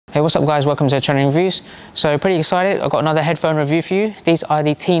Hey, what's up guys, welcome to Trending Reviews. So pretty excited, I've got another headphone review for you. These are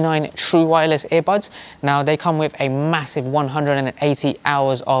the T9 True Wireless earbuds. Now they come with a massive 180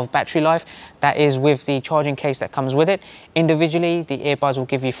 hours of battery life. That is with the charging case that comes with it. Individually, the earbuds will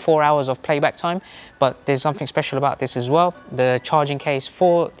give you 4 hours of playback time, but there's something special about this as well. The charging case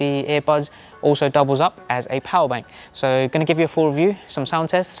for the earbuds also doubles up as a power bank. So gonna give you a full review, some sound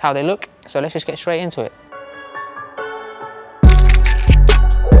tests, how they look. So let's just get straight into it.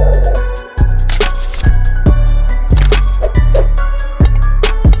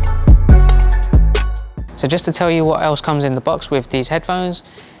 So just to tell you what else comes in the box with these headphones,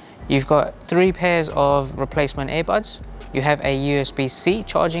 you've got 3 pairs of replacement earbuds. You have a USB-C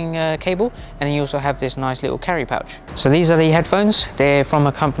charging cable, and then you also have this nice little carry pouch. So these are the headphones. They're from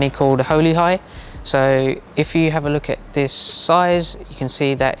a company called HolyHigh. So if you have a look at this size, you can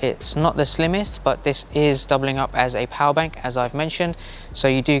see that it's not the slimmest, but this is doubling up as a power bank, as I've mentioned. So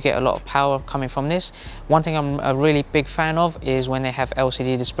you do get a lot of power coming from this. One thing I'm a really big fan of is when they have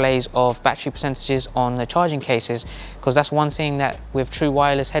LCD displays of battery percentages on the charging cases, because that's one thing that with true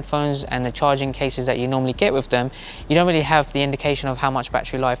wireless headphones and the charging cases that you normally get with them, you don't really have the indication of how much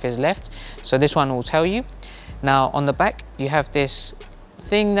battery life is left. So this one will tell you. Now on the back, you have this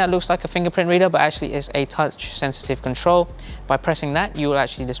thing that looks like a fingerprint reader, but actually is a touch sensitive control. By pressing that, you will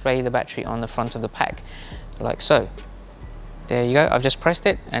actually display the battery on the front of the pack, like so. There you go, I've just pressed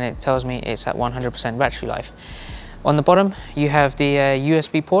it and it tells me it's at 100% battery life. On the bottom, you have the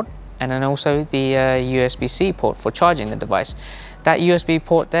USB port, and then also the USB-C port for charging the device. That USB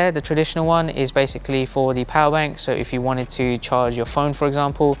port there, the traditional one, is basically for the power bank. So if you wanted to charge your phone, for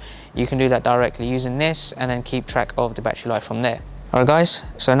example, you can do that directly using this and then keep track of the battery life from there. Alright guys,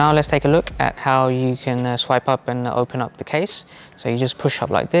 so now let's take a look at how you can swipe up and open up the case. So you just push up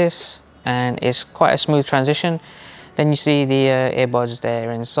like this, and it's quite a smooth transition. Then you see the earbuds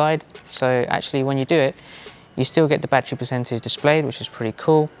there inside. So actually when you do it, you still get the battery percentage displayed, which is pretty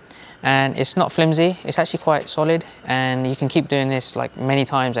cool. And it's not flimsy, it's actually quite solid, and you can keep doing this like many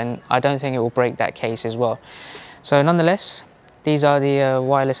times, and I don't think it will break that case as well. So nonetheless, these are the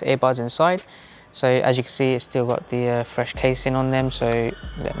wireless earbuds inside. So as you can see, it's still got the fresh casing on them. So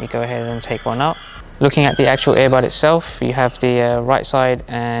let me go ahead and take one out. Looking at the actual earbud itself, you have the right side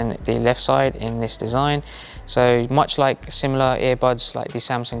and the left side in this design. So much like similar earbuds like the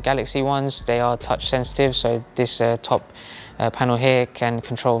Samsung Galaxy ones, they are touch sensitive. So this top panel here can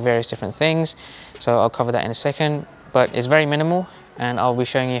control various different things. So I'll cover that in a second, but it's very minimal, and I'll be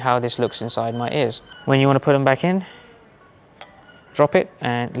showing you how this looks inside my ears. When you want to put them back in, drop it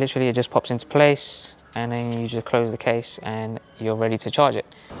and literally it just pops into place, and then you just close the case and you're ready to charge it.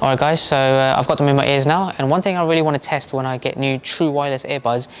 Alright guys, so I've got them in my ears now, and one thing I really want to test when I get new true wireless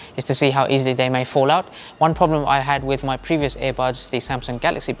earbuds is to see how easily they may fall out. One problem I had with my previous earbuds, the Samsung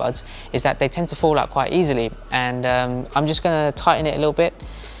Galaxy Buds, is that they tend to fall out quite easily, and I'm just going to tighten it a little bit,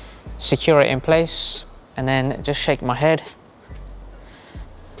 secure it in place, and then just shake my head.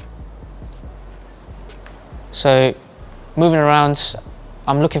 So moving around,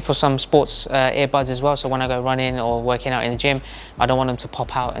 I'm looking for some sports earbuds as well, so when I go running or working out in the gym, I don't want them to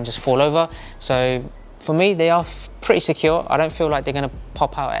pop out and just fall over. So for me, they are pretty secure. I don't feel like they're going to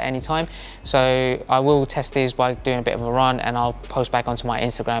pop out at any time. So I will test these by doing a bit of a run, and I'll post back onto my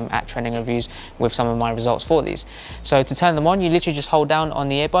Instagram at Trending Reviews with some of my results for these. So to turn them on, you literally just hold down on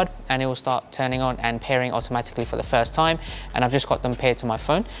the earbud and it will start turning on and pairing automatically for the first time. And I've just got them paired to my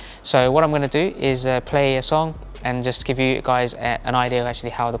phone. So what I'm going to do is play a song and just give you guys an idea of actually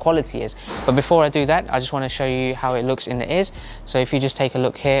how the quality is. But before I do that, I just want to show you how it looks in the ears. So if you just take a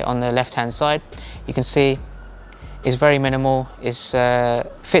look here on the left hand side, you can see it's very minimal. It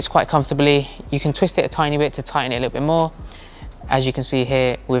fits quite comfortably. You can twist it a tiny bit to tighten it a little bit more, as you can see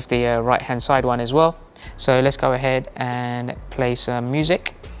here with the right hand side one as well. So let's go ahead and play some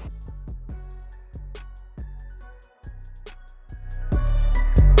music.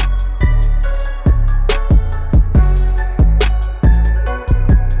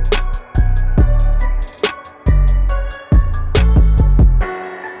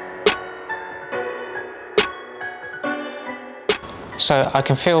 So I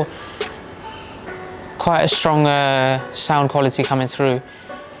can feel quite a strong sound quality coming through.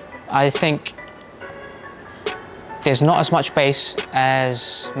 I think there's not as much bass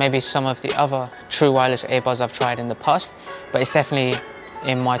as maybe some of the other true wireless earbuds I've tried in the past, but it's definitely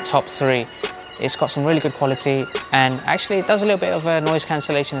in my top 3. It's got some really good quality, and actually it does a little bit of noise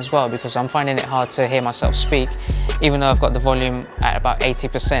cancellation as well, because I'm finding it hard to hear myself speak, even though I've got the volume at about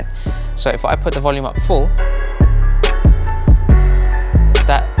 80%. So if I put the volume up full,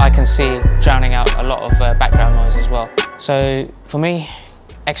 that I can see drowning out a lot of background noise as well. So for me,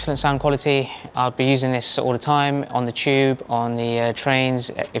 Excellent sound quality. I'll be using this all the time on the tube, on the trains.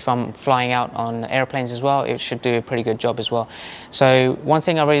 If I'm flying out on airplanes as well, it should do a pretty good job as well. So one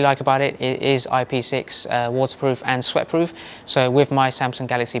thing I really like about it is IP6 waterproof and sweatproof. So with my Samsung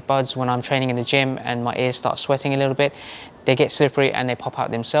Galaxy Buds, when I'm training in the gym and my ears start sweating a little bit, they get slippery and they pop out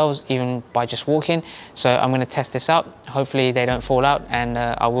themselves even by just walking. So I'm going to test this out. Hopefully they don't fall out, and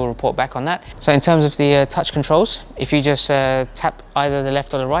I will report back on that. So in terms of the touch controls, if you just tap either the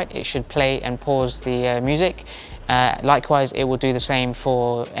left or the right, it should play and pause the music. Likewise, it will do the same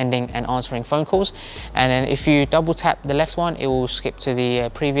for ending and answering phone calls. And then if you double tap the left one, it will skip to the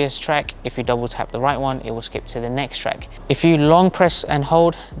previous track. If you double tap the right one, it will skip to the next track. If you long press and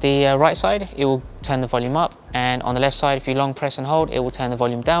hold the right side, it will turn the volume up. And on the left side, if you long press and hold, it will turn the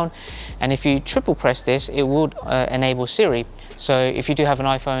volume down. And if you triple press this, it would enable Siri. So if you do have an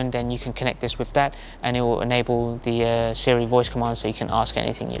iPhone, then you can connect this with that, and it will enable the Siri voice command, so you can ask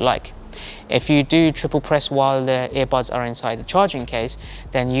anything you like. If you do triple press while the earbuds are inside the charging case,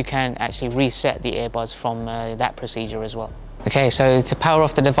 then you can actually reset the earbuds from that procedure as well. Okay, so to power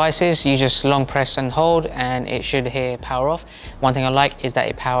off the devices, you just long press and hold and it should hear power off. One thing I like is that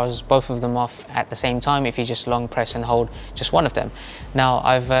it powers both of them off at the same time if you just long press and hold just one of them. Now,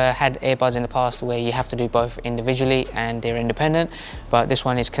 I've had earbuds in the past where you have to do both individually and they're independent, but this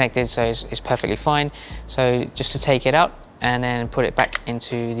one is connected, so it's perfectly fine. So just to take it out and then put it back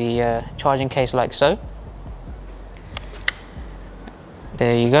into the charging case like so.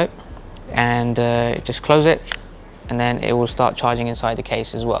 There you go. And just close it, and then it will start charging inside the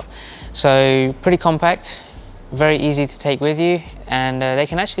case as well. So pretty compact, very easy to take with you, and they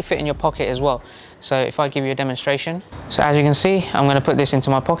can actually fit in your pocket as well. So if I give you a demonstration. So as you can see, I'm going to put this into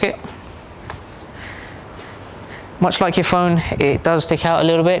my pocket. Much like your phone, it does stick out a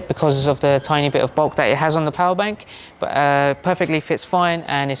little bit because of the tiny bit of bulk that it has on the power bank, but perfectly fits fine,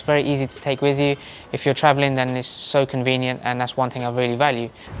 and it's very easy to take with you. If you're traveling, then it's so convenient, and that's one thing I really value.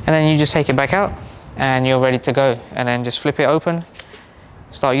 And then you just take it back out and you're ready to go, and then just flip it open,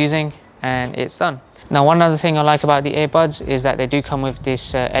 start using, and it's done. Now, one other thing I like about the earbuds is that they do come with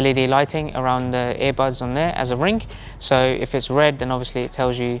this LED lighting around the earbuds on there as a ring. So if it's red, then obviously it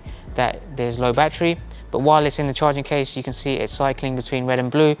tells you that there's low battery. But while it's in the charging case, you can see it's cycling between red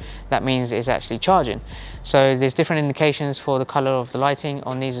and blue. That means it's actually charging. So there's different indications for the color of the lighting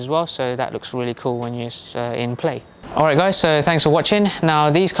on these as well. So that looks really cool when you're in play. All right, guys, so thanks for watching. Now,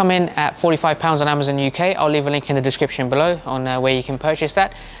 these come in at £45 on Amazon UK. I'll leave a link in the description below on where you can purchase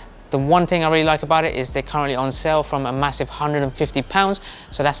that. The one thing I really like about it is they're currently on sale from a massive £150.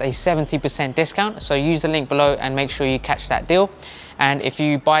 So that's a 70% discount. So use the link below and make sure you catch that deal. And if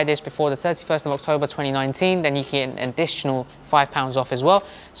you buy this before the 31st of October 2019, then you can get an additional £5 off as well.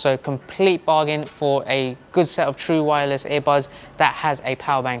 So complete bargain for a good set of true wireless earbuds that has a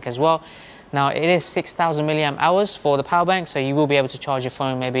power bank as well. Now, it is 6,000 milliamp hours for the power bank, so you will be able to charge your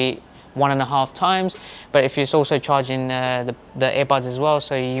phone maybe 1.5 times, but if it's also charging the earbuds as well,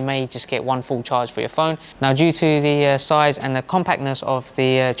 so you may just get one full charge for your phone. Now, due to the size and the compactness of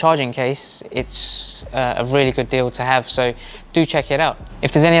the charging case, it's a really good deal to have, so do check it out.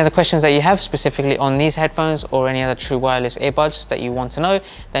 If there's any other questions that you have specifically on these headphones or any other true wireless earbuds that you want to know,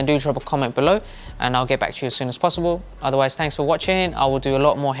 then do drop a comment below and I'll get back to you as soon as possible. Otherwise, thanks for watching. I will do a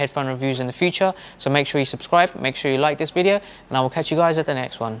lot more headphone reviews in the future, so make sure you subscribe, make sure you like this video, and I will catch you guys at the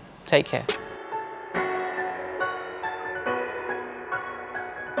next one. Take care.